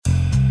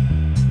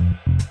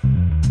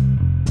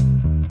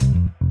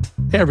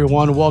Hey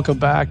everyone, welcome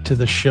back to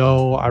the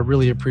show. I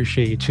really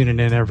appreciate you tuning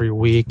in every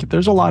week.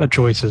 There's a lot of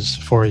choices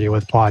for you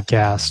with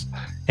podcasts,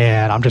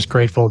 and I'm just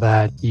grateful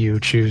that you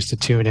choose to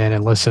tune in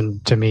and listen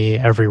to me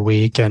every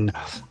week. And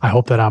I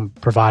hope that I'm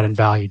providing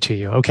value to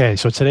you. Okay,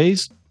 so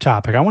today's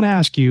topic, I want to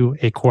ask you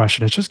a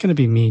question. It's just going to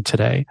be me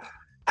today.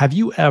 Have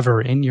you ever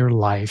in your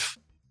life,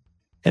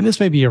 and this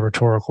may be a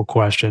rhetorical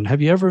question,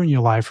 have you ever in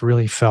your life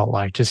really felt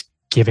like just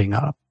giving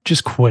up,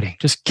 just quitting,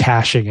 just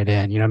cashing it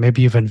in?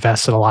 Maybe you've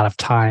invested a lot of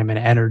time and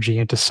energy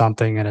into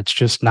something and it's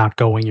just not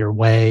going your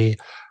way,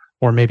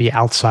 or maybe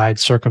outside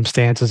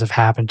circumstances have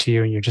happened to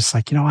you and you're just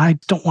like, I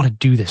don't want to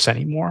do this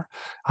anymore.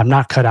 I'm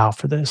not cut out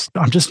for this.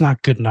 I'm just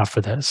not good enough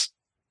for this.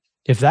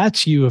 If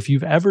that's you, if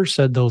you've ever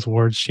said those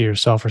words to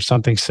yourself or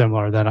something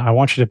similar, then I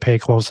want you to pay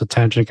close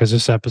attention, because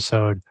this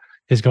episode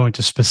is going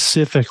to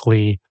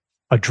specifically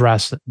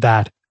address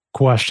that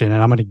question.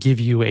 And I'm going to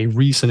give you a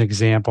recent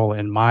example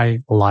in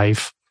my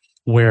life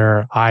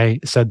where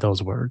I said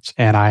those words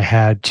and I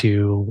had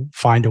to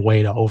find a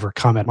way to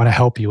overcome it. I want to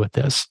help you with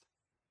this.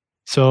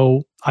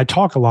 So I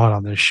talk a lot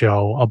on this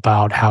show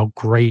about how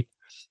great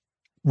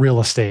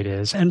real estate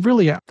is. And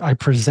really, I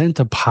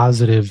present a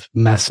positive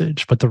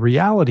message. But the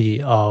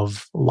reality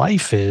of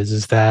life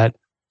is that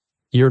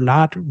you're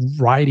not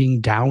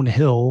riding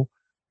downhill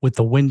with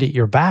the wind at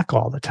your back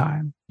all the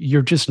time.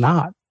 You're just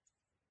not.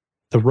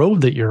 The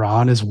road that you're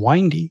on is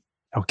windy.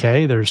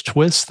 Okay. There's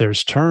twists,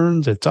 there's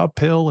turns, it's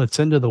uphill, it's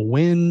into the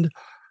wind.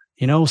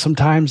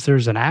 Sometimes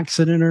there's an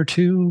accident or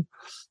two.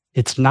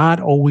 It's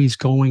not always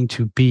going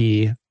to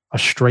be a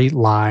straight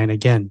line,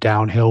 again,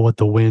 downhill with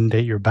the wind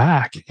at your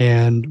back.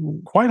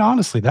 And quite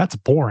honestly, that's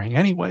boring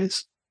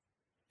anyways.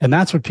 And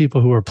that's what people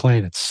who are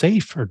playing it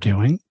safe are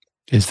doing,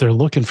 is they're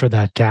looking for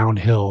that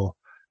downhill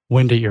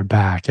wind at your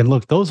back. And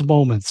look, those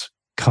moments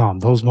come.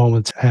 Those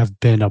moments have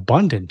been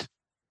abundant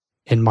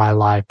in my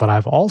life, but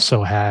I've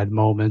also had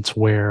moments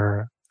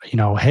where,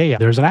 hey,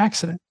 there's an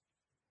accident,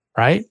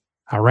 right?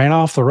 I ran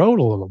off the road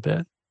a little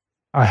bit.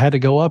 I had to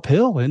go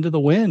uphill into the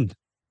wind.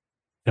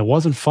 It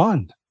wasn't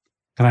fun.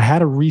 And I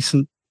had a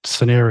recent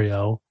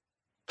scenarios,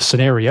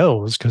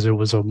 because it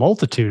was a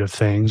multitude of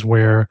things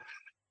where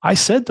I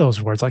said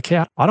those words like,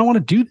 hey, I don't want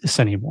to do this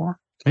anymore.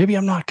 Maybe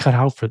I'm not cut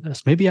out for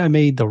this. Maybe I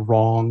made the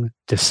wrong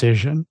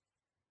decision.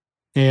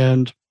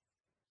 And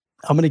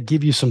I'm going to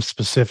give you some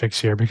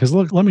specifics here, because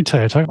look, let me tell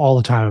you, I talk all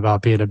the time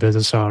about being a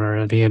business owner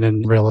and being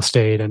in real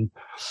estate and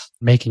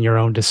making your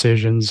own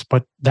decisions.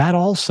 But that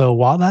also,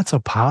 while that's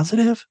a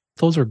positive,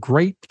 those are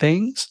great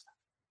things.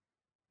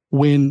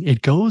 When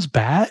it goes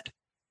bad,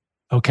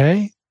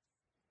 okay,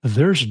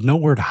 there's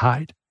nowhere to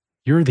hide.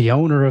 You're the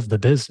owner of the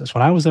business.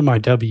 When I was in my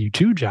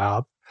W-2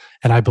 job,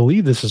 and I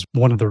believe this is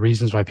one of the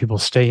reasons why people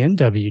stay in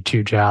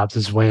W-2 jobs,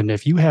 is when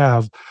if you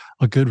have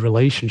a good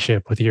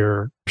relationship with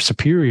your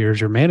superiors,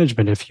 your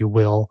management, if you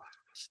will.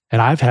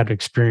 And I've had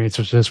experiences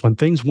with this, when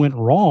things went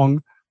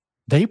wrong,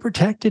 they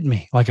protected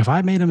me. Like if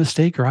I made a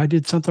mistake or I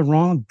did something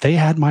wrong, they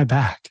had my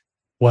back.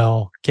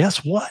 Well,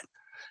 guess what?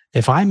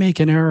 If I make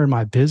an error in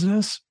my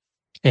business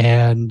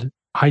and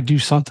I do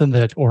something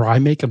or I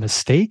make a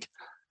mistake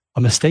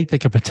that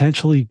could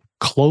potentially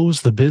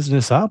close the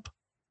business up,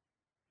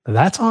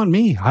 that's on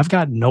me. I've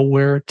got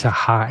nowhere to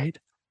hide.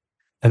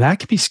 And that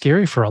can be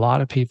scary for a lot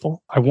of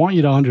people. I want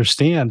you to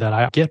understand that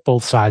I get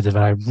both sides of it.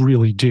 I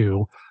really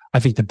do. I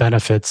think the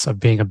benefits of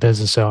being a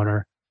business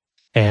owner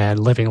and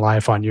living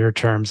life on your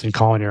terms and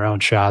calling your own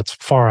shots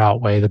far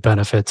outweigh the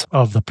benefits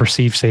of the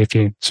perceived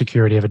safety and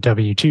security of a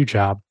W-2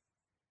 job.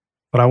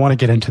 But I want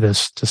to get into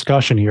this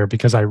discussion here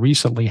because I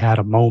recently had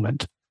a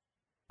moment,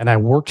 and I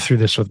worked through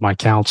this with my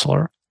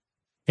counselor.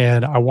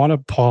 And I want to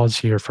pause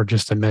here for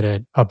just a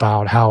minute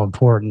about how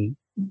important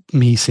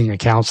me seeing a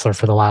counselor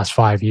for the last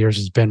 5 years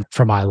has been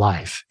for my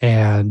life.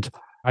 And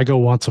I go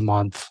once a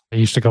month. I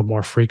used to go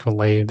more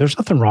frequently. There's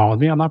nothing wrong with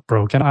me. I'm not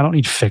broken. I don't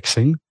need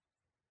fixing,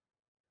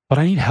 but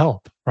I need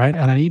help, right?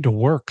 And I need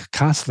to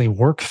constantly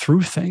work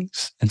through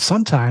things. And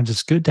sometimes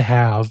it's good to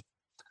have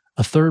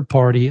a third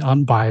party,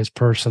 unbiased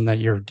person that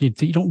you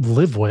don't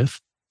live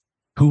with,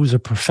 who is a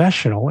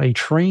professional, a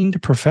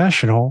trained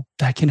professional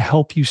that can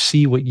help you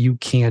see what you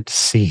can't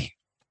see.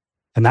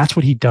 And that's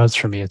what he does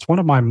for me. It's one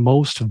of my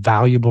most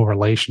valuable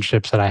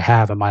relationships that I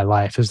have in my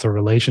life, is the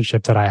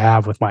relationship that I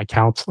have with my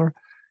counselor.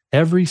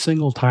 Every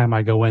single time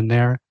I go in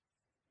there,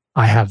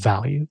 I have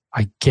value.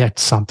 I get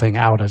something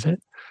out of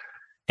it.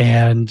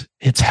 And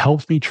it's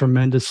helped me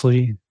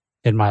tremendously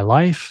in my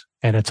life.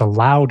 And it's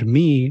allowed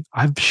me,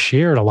 I've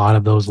shared a lot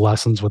of those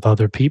lessons with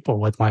other people,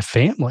 with my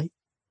family,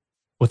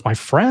 with my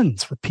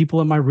friends, with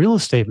people in my real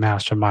estate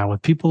mastermind,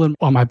 with people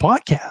on my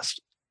podcast.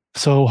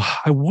 So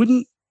I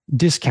wouldn't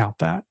discount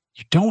that.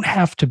 You don't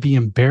have to be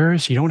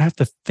embarrassed. You don't have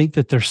to think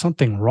that there's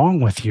something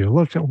wrong with you.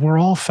 Look, we're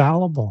all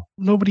fallible.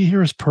 Nobody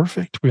here is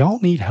perfect. We all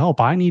need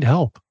help. I need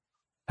help.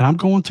 And I'm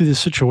going through this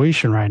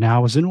situation right now. I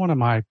was in one of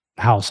my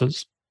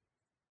houses.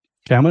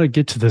 Okay, I'm going to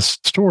get to this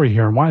story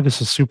here and why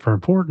this is super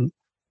important,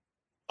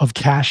 of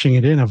cashing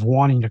it in, of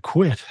wanting to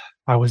quit.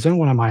 I was in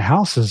one of my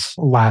houses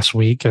last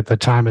week at the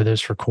time of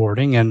this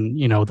recording, and,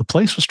 the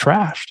place was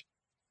trashed,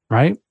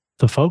 right?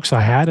 the folks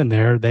I had in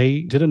there,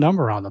 they did a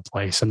number on the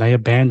place and they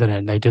abandoned it.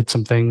 And they did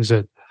some things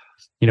that,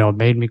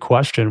 made me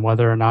question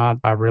whether or not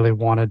I really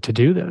wanted to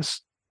do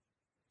this.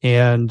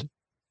 And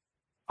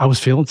I was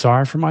feeling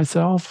sorry for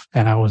myself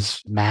and I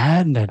was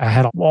mad and I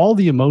had all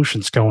the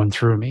emotions going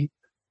through me.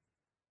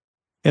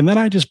 And then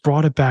I just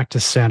brought it back to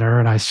center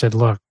and I said,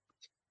 look,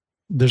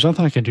 there's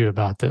nothing I can do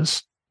about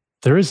this.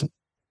 There isn't.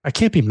 I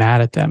can't be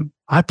mad at them.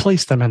 I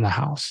placed them in the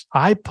house.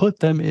 I put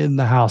them in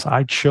the house.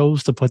 I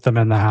chose to put them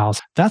in the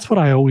house. That's what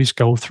I always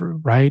go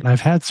through, right? And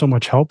I've had so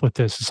much help with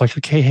this. It's like,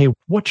 okay, hey,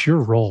 what's your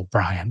role,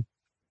 Brian?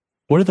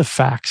 What are the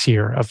facts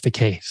here of the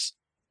case?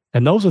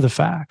 And those are the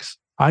facts.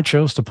 I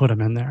chose to put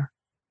them in there.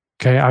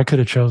 Okay, I could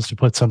have chose to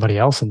put somebody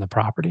else in the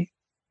property.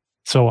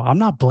 So I'm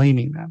not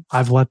blaming them.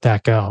 I've let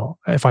that go.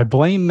 If I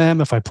blame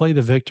them, if I play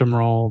the victim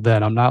role,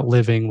 then I'm not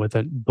living with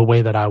it the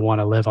way that I want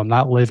to live. I'm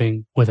not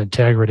living with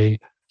integrity.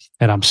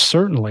 And I'm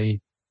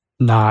certainly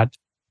not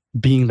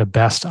being the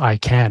best I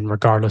can,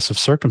 regardless of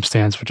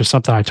circumstance, which is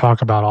something I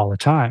talk about all the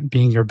time,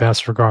 being your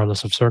best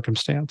regardless of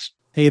circumstance.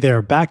 Hey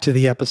there, back to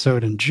the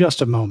episode in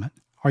just a moment.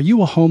 Are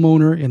you a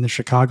homeowner in the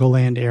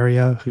Chicagoland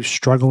area who's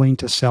struggling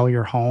to sell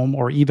your home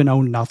or even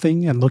own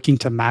nothing and looking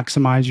to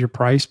maximize your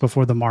price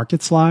before the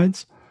market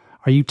slides?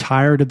 Are you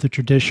tired of the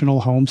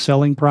traditional home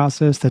selling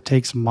process that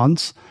takes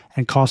months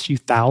and costs you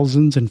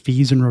thousands in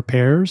fees and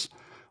repairs?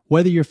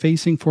 Whether you're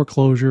facing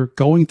foreclosure,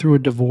 going through a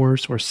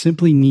divorce, or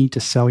simply need to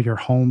sell your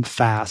home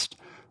fast,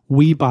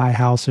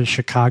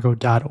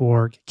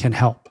 WeBuyHousesChicago.org can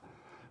help.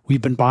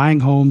 We've been buying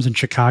homes in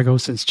Chicago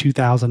since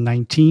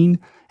 2019,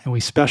 and we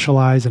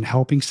specialize in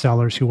helping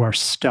sellers who are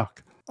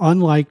stuck.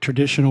 Unlike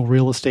traditional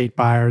real estate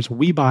buyers,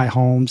 we buy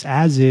homes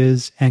as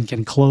is and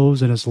can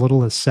close in as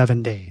little as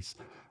 7 days.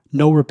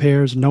 No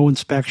repairs, no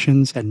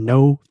inspections, and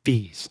no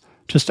fees.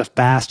 Just a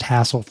fast,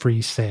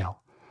 hassle-free sale.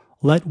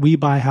 Let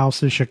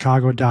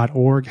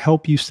WeBuyHousesChicago.org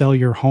help you sell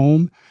your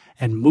home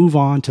and move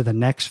on to the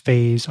next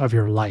phase of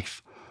your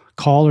life.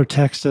 Call or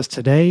text us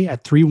today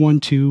at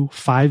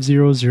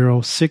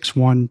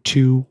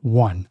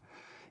 312-500-6121.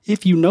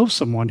 If you know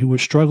someone who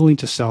is struggling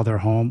to sell their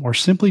home or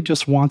simply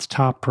just wants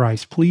top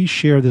price, please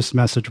share this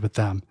message with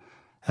them.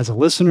 As a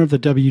listener of the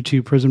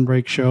W2 Prison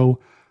Break Show,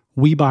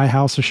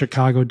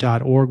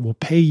 WeBuyHousesChicago.org will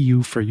pay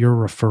you for your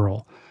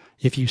referral.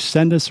 If you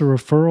send us a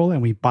referral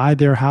and we buy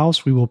their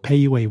house, we will pay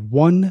you a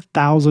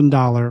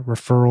 $1,000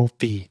 referral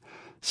fee.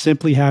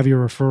 Simply have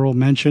your referral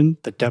mention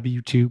the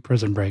W2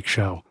 Prison Break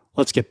Show.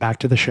 Let's get back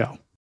to the show.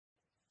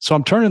 So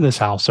I'm turning this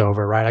house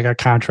over, right? I got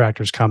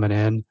contractors coming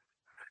in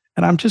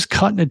and I'm just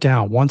cutting it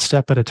down one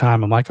step at a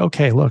time. I'm like,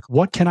 okay, look,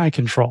 what can I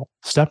control?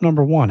 Step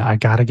number one, I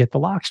got to get the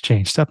locks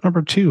changed. Step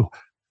number two,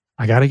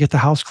 I got to get the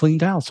house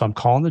cleaned out. So I'm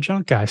calling the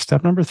junk guy.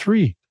 Step number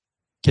three,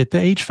 get the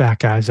HVAC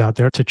guys out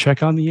there to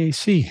check on the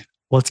AC.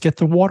 Let's get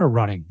the water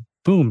running.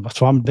 Boom.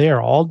 So I'm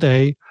there all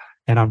day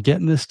and I'm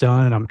getting this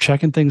done and I'm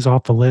checking things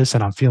off the list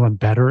and I'm feeling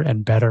better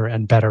and better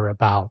and better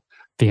about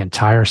the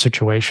entire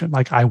situation.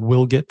 Like, I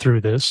will get through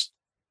this.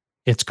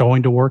 It's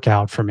going to work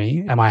out for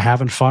me. Am I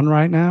having fun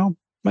right now?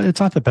 It's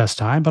not the best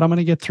time, but I'm going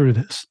to get through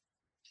this.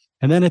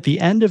 And then at the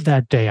end of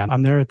that day,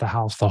 I'm there at the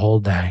house the whole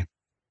day.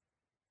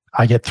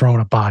 I get thrown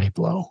a body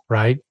blow,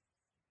 right?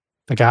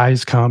 The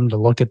guys come to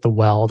look at the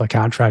well. The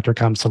contractor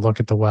comes to look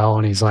at the well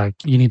and he's like,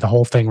 you need the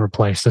whole thing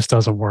replaced. This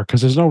doesn't work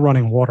because there's no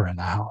running water in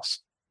the house.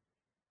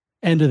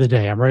 End of the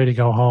day, I'm ready to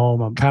go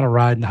home. I'm kind of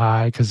riding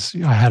high because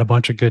I had a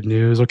bunch of good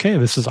news. Okay,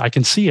 I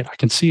can see it. I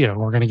can see it.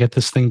 We're going to get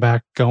this thing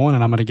back going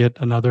and I'm going to get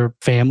another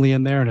family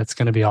in there and it's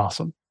going to be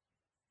awesome.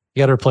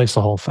 You got to replace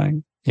the whole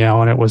thing,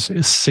 and it was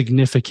a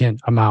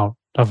significant amount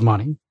of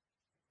money.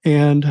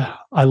 And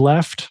I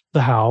left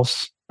the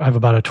house. I have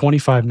about a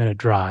 25-minute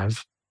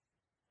drive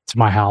to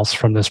my house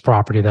from this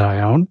property that I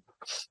own.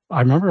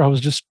 I remember I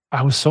was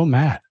so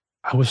mad.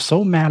 I was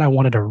so mad I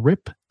wanted to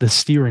rip the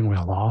steering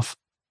wheel off.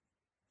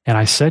 And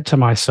I said to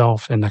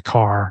myself in the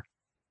car,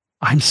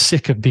 I'm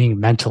sick of being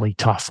mentally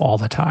tough all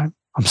the time.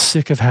 I'm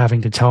sick of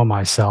having to tell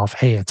myself,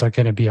 hey, it's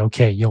going to be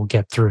okay. You'll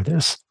get through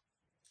this.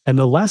 And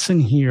the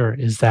lesson here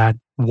is that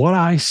what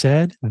I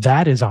said,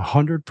 that is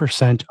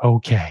 100%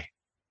 okay.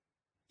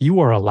 You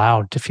are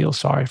allowed to feel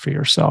sorry for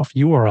yourself.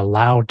 You are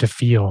allowed to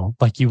feel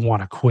like you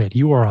want to quit.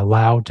 You are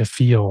allowed to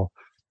feel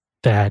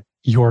that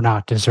you're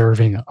not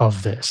deserving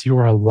of this. You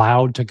are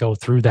allowed to go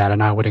through that.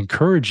 And I would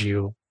encourage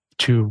you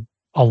to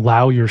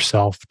allow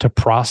yourself to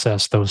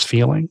process those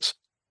feelings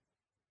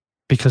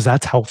because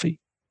that's healthy.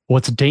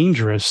 What's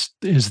dangerous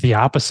is the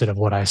opposite of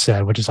what I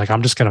said, which is like,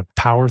 I'm just going to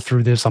power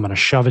through this. I'm going to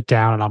shove it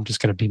down and I'm just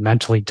going to be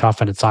mentally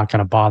tough and it's not going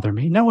to bother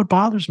me. No, it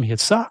bothers me.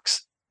 It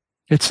sucks.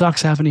 It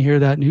sucks having to hear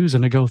that news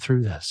and to go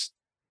through this.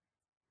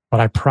 But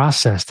I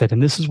processed it.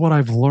 And this is what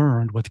I've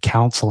learned with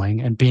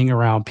counseling and being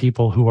around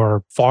people who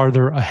are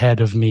farther ahead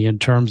of me in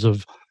terms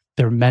of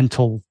their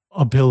mental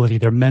ability,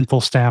 their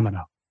mental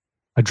stamina.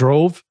 I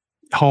drove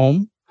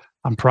home.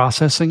 I'm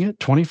processing it,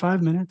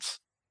 25 minutes.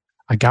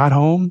 I got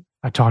home.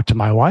 I talked to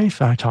my wife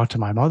and I talked to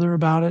my mother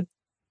about it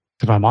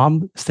because my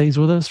mom stays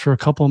with us for a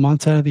couple of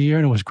months out of the year.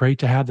 And it was great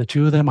to have the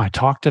two of them. I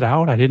talked it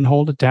out. I didn't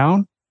hold it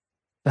down.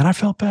 Then I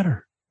felt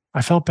better.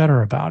 I felt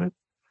better about it.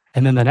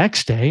 And then the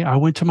next day I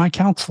went to my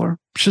counselor.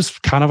 It's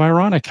just kind of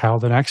ironic how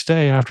the next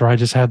day after I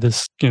just had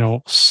this,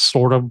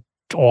 sort of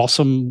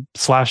awesome /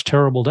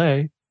 terrible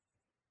day,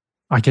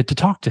 I get to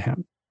talk to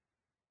him.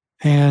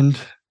 And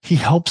he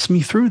helps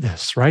me through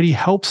this, right? He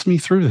helps me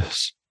through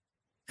this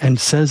and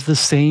says the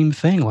same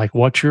thing, like,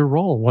 what's your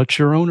role? What's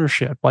your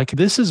ownership? Like,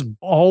 this is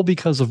all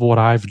because of what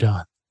I've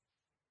done.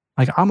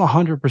 Like, I'm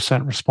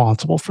 100%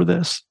 responsible for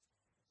this.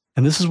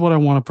 And this is what I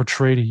want to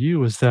portray to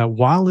you is that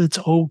while it's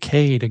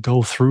okay to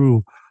go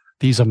through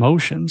these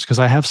emotions, because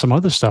I have some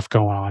other stuff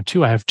going on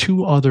too. I have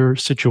 2 other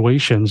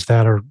situations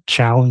that are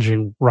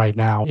challenging right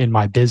now in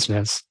my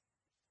business.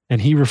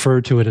 And he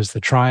referred to it as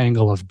the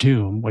triangle of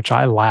doom, which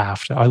I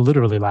laughed. I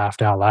literally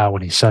laughed out loud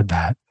when he said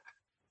that.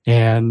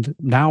 And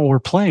now we're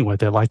playing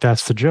with it like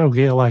that's the joke.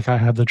 Yeah, like I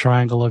have the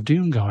triangle of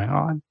doom going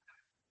on.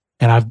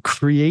 And I'm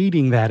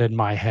creating that in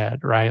my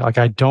head, right? Like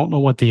I don't know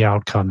what the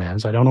outcome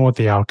is. I don't know what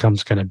the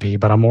outcome's going to be,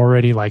 but I'm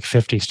already like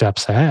 50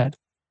 steps ahead.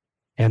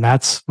 And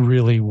that's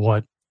really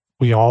what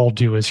we all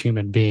do as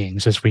human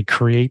beings is we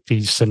create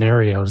these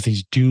scenarios,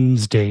 these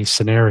doomsday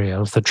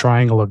scenarios, the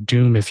triangle of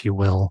doom, if you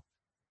will,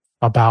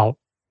 about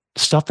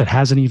stuff that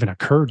hasn't even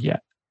occurred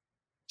yet.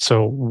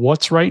 So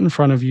what's right in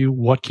front of you?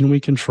 What can we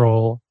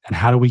control? And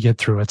how do we get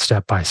through it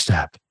step by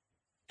step?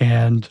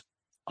 And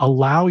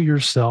allow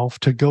yourself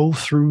to go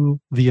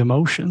through the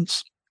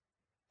emotions.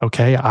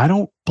 Okay. I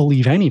don't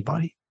believe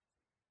anybody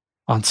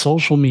on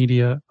social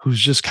media who's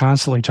just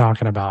constantly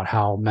talking about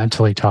how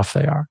mentally tough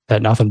they are,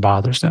 that nothing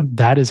bothers them.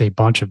 That is a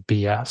bunch of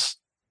BS.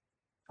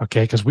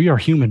 Okay. Because we are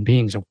human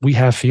beings and we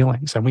have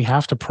feelings and we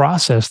have to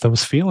process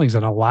those feelings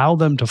and allow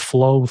them to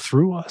flow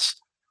through us.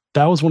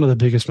 That was one of the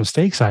biggest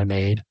mistakes I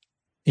made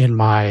in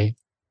my,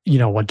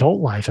 adult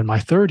life in my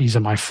 30s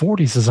and my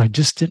 40s is I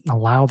just didn't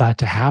allow that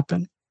to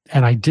happen.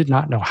 And I did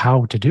not know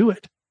how to do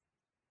it.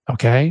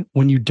 Okay.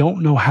 When you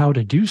don't know how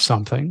to do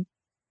something,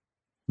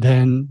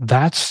 then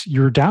that's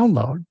your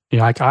download.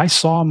 Like I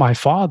saw my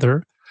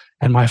father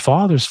and my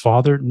father's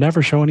father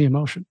never show any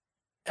emotion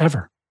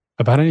ever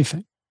about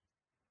anything.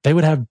 They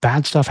would have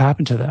bad stuff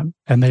happen to them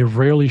and they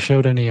rarely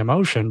showed any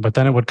emotion, but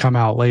then it would come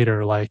out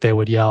later. Like they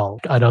would yell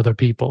at other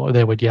people or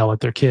they would yell at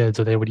their kids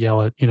or they would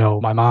yell at,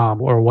 my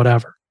mom or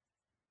whatever.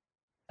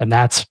 And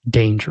that's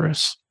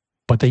dangerous,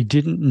 but they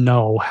didn't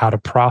know how to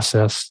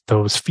process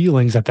those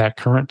feelings at that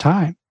current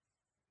time.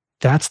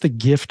 That's the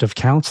gift of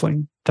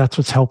counseling. That's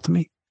what's helped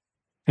me.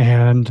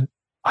 And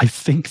I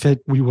think that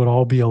we would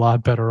all be a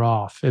lot better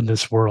off in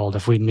this world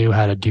if we knew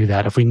how to do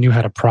that, if we knew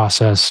how to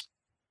process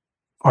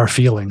our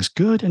feelings,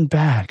 good and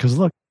bad. Because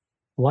look,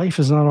 life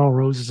is not all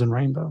roses and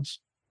rainbows.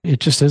 It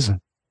just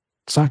isn't.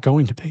 It's not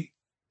going to be.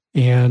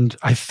 And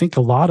I think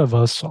a lot of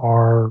us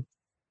are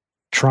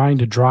trying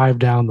to drive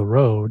down the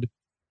road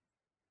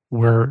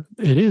where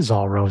it is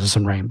all roses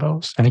and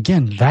rainbows. And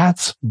again,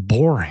 that's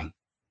boring.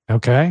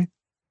 Okay.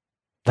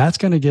 That's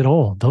going to get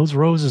old. Those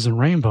roses and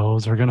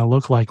rainbows are going to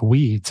look like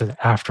weeds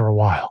after a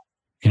while.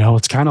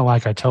 It's kind of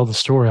like I tell the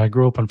story. I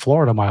grew up in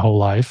Florida my whole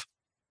life.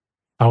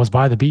 I was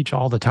by the beach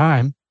all the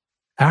time.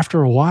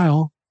 After a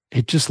while,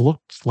 it just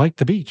looked like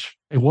the beach.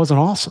 It wasn't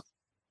awesome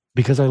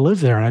because I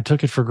lived there and I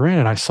took it for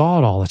granted. I saw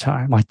it all the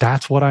time. Like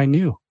that's what I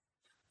knew.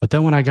 But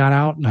then when I got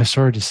out and I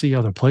started to see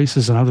other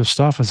places and other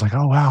stuff, it's like,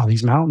 oh, wow,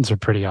 these mountains are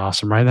pretty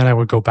awesome, right? And then I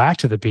would go back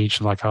to the beach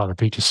and like, oh, the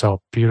beach is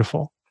so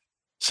beautiful.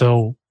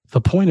 So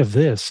the point of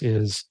this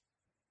is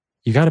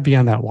you got to be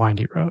on that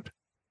windy road.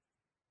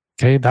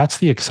 Okay. That's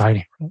the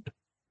exciting road.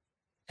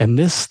 And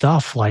this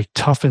stuff like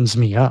toughens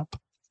me up.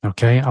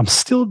 Okay. I'm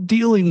still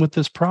dealing with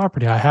this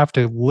property. I have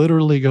to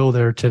literally go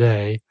there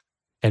today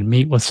and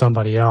meet with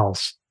somebody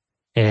else.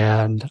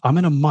 And I'm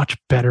in a much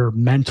better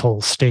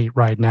mental state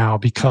right now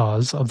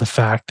because of the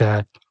fact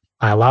that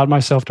I allowed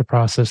myself to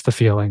process the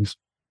feelings.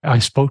 I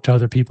spoke to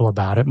other people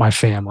about it, my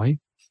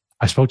family.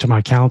 I spoke to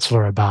my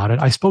counselor about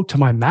it. I spoke to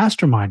my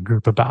mastermind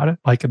group about it.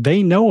 Like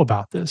they know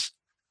about this.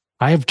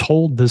 I have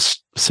told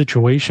this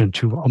situation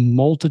to a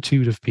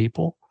multitude of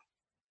people.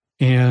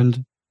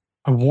 And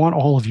I want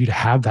all of you to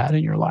have that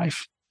in your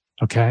life.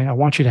 Okay. I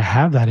want you to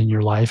have that in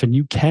your life and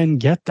you can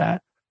get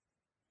that.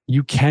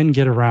 You can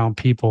get around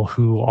people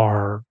who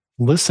are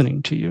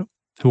listening to you,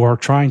 who are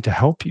trying to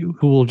help you,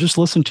 who will just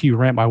listen to you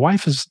rant.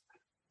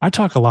 I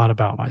talk a lot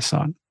about my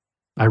son.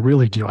 I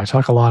really do. I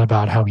talk a lot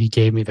about how he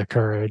gave me the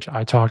courage.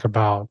 I talk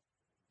about,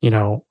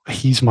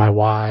 he's my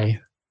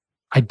why.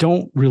 I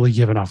don't really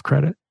give enough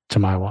credit to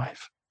my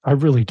wife. I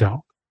really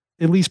don't,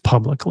 at least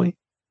publicly.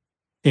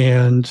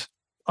 And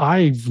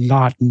I've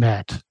not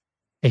met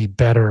a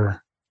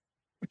better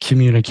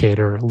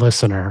communicator,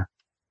 listener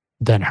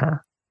than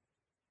her.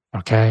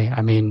 Okay.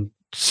 I mean,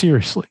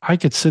 seriously, I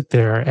could sit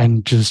there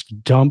and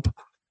just dump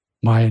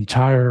my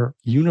entire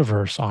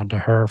universe onto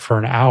her for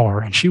an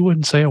hour and she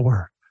wouldn't say a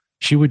word.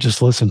 She would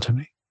just listen to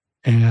me.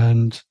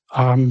 And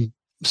I'm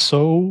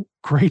so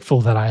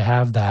grateful that I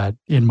have that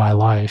in my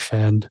life.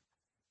 And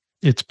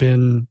it's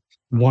been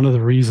one of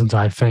the reasons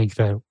I think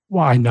that,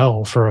 well, I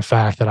know for a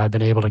fact that I've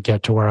been able to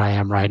get to where I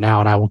am right now.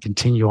 And I will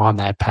continue on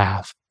that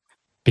path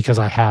because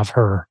I have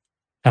her.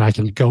 and I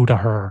can go to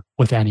her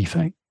with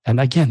anything. And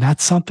again,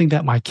 that's something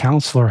that my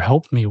counselor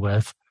helped me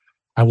with.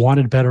 I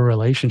wanted better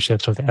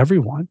relationships with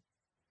everyone.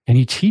 And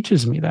he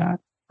teaches me that,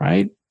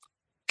 right?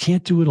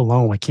 Can't do it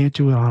alone. We can't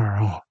do it on our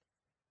own.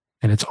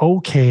 And it's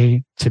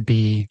okay to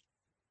be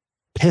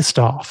pissed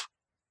off.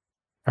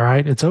 All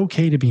right. It's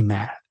okay to be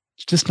mad.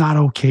 It's just not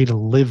okay to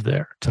live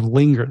there, to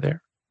linger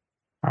there.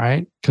 All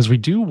right. Because we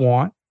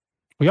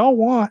all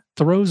want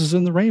the roses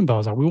and the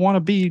rainbows. We want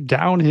to be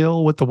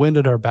downhill with the wind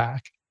at our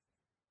back.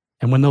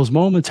 And when those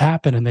moments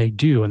happen, and they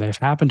do, and they've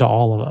happened to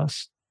all of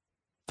us,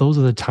 those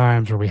are the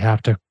times where we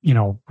have to,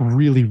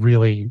 really,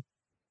 really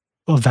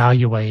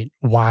evaluate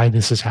why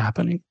this is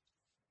happening.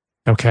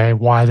 Okay.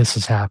 Why this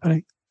is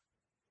happening.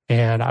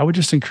 And I would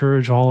just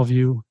encourage all of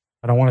you.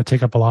 I don't want to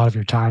take up a lot of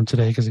your time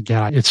today because,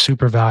 again, it's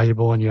super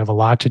valuable and you have a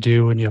lot to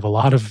do and you have a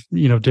lot of,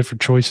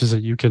 different choices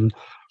that you can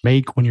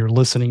make when you're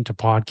listening to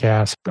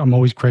podcasts. I'm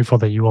always grateful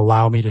that you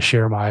allow me to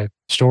share my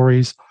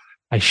stories.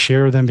 I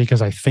share them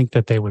because I think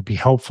that they would be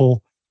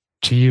helpful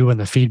to you, and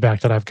the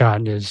feedback that I've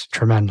gotten is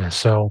tremendous.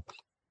 So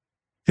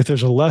if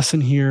there's a lesson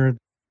here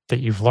that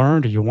you've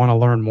learned or you want to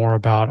learn more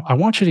about, I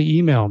want you to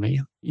email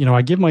me.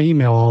 I give my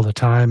email all the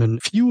time,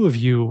 and few of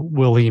you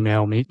will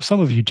email me. Some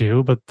of you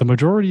do, but the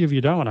majority of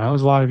you don't. I know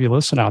there's a lot of you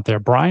listen out there.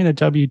 Brian at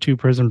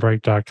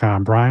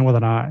w2prisonbreak.com, Brian with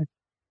an I.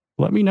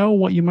 Let me know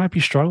what you might be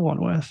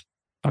struggling with.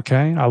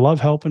 Okay. I love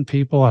helping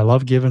people. I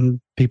love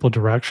giving people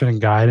direction and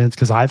guidance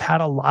because I've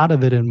had a lot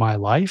of it in my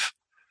life.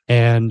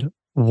 And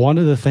one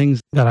of the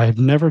things that I've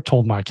never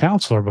told my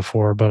counselor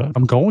before, but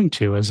I'm going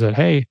to, is that,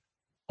 hey,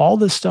 all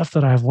this stuff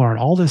that I've learned,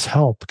 all this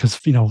help, because,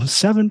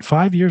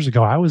 5 years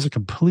ago, I was a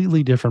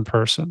completely different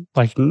person,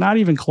 like not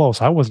even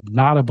close. I was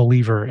not a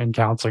believer in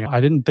counseling.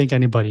 I didn't think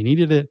anybody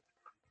needed it.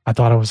 I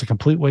thought it was a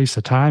complete waste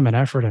of time and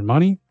effort and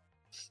money.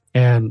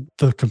 And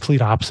the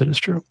complete opposite is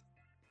true.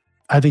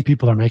 I think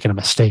people are making a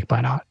mistake by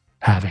not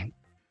having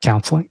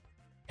counseling.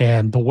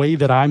 And the way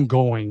that I'm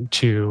going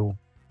to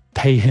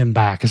pay him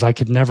back is I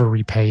could never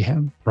repay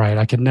him, right?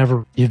 I could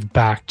never give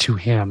back to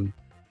him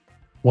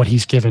what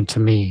he's given to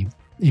me,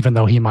 even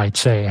though he might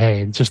say,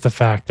 hey, just the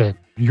fact that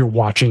you're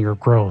watching your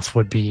growth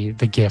would be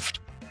the gift.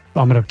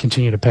 I'm going to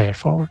continue to pay it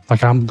forward.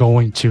 Like I'm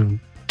going to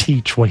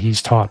teach what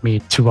he's taught me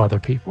to other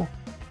people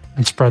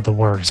and spread the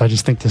word. So I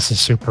just think this is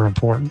super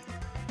important.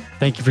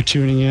 Thank you for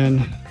tuning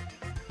in.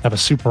 Have a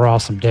super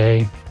awesome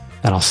day,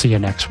 and I'll see you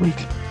next week.